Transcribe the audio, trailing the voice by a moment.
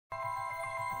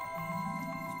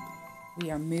We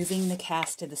are moving the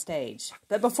cast to the stage.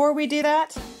 But before we do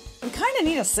that, we kind of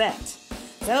need a set.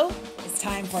 So, it's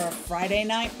time for a Friday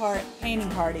night painting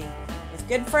party with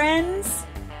good friends,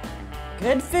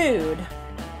 good food,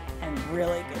 and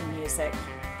really good music.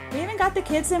 We even got the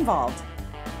kids involved.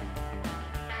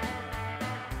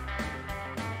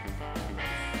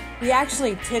 We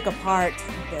actually took apart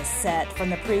the set from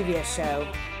the previous show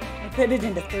and put it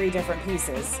into 3 different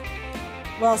pieces.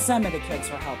 Well, some of the kids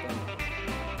were helping.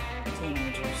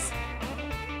 Teenagers.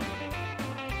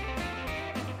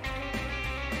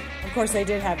 Of course, they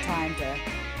did have time to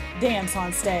dance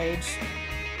on stage,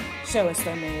 show us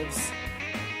their moves,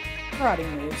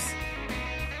 karate moves.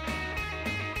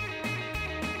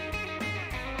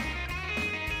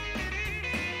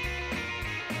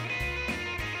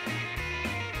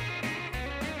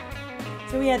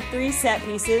 So we had 3 set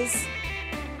pieces.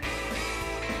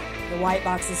 The white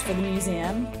boxes for the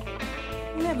museum.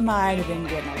 And it might have been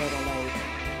getting a little late.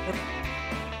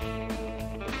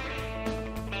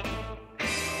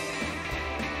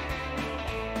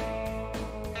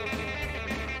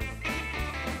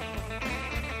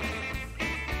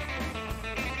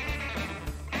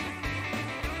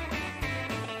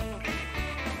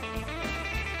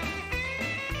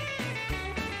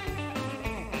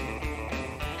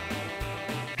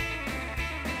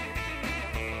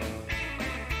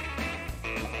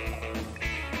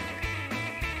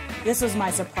 This was my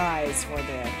surprise for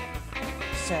the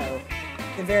show.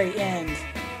 At the very end,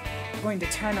 I'm going to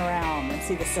turn around and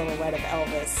see the silhouette of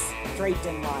Elvis draped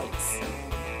in lights.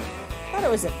 Thought it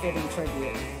was a fitting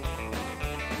tribute.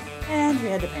 And we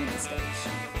had to paint the stage.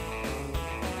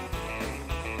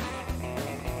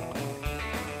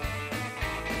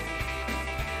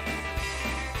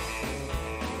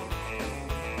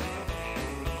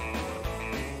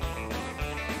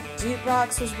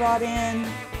 Jukebox was brought in.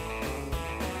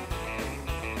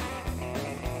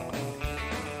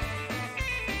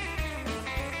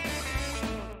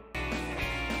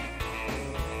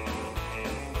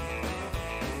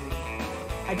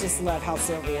 I just love how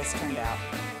Sylvia's turned out.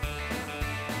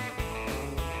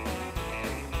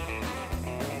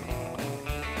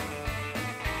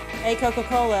 Hey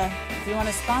Coca-Cola, if you want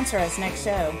to sponsor us next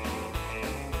show,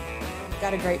 we've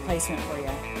got a great placement for you.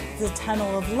 The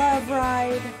Tunnel of Love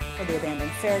ride for the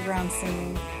abandoned fairground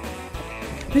scene.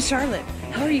 Miss Charlotte,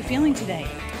 how are you feeling today?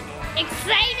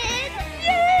 Excited!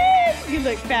 Yes! You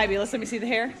look fabulous. Let me see the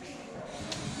hair.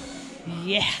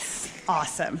 Yes,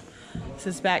 awesome.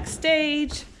 This is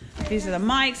backstage. These are the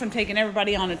mics. I'm taking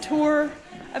everybody on a tour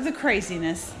of the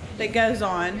craziness that goes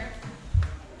on.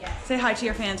 Say hi to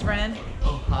your fans, Brennan.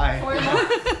 Oh, hi.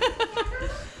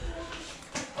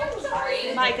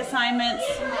 Mic assignments,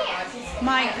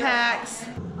 mic packs.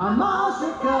 I'm all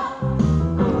shook up.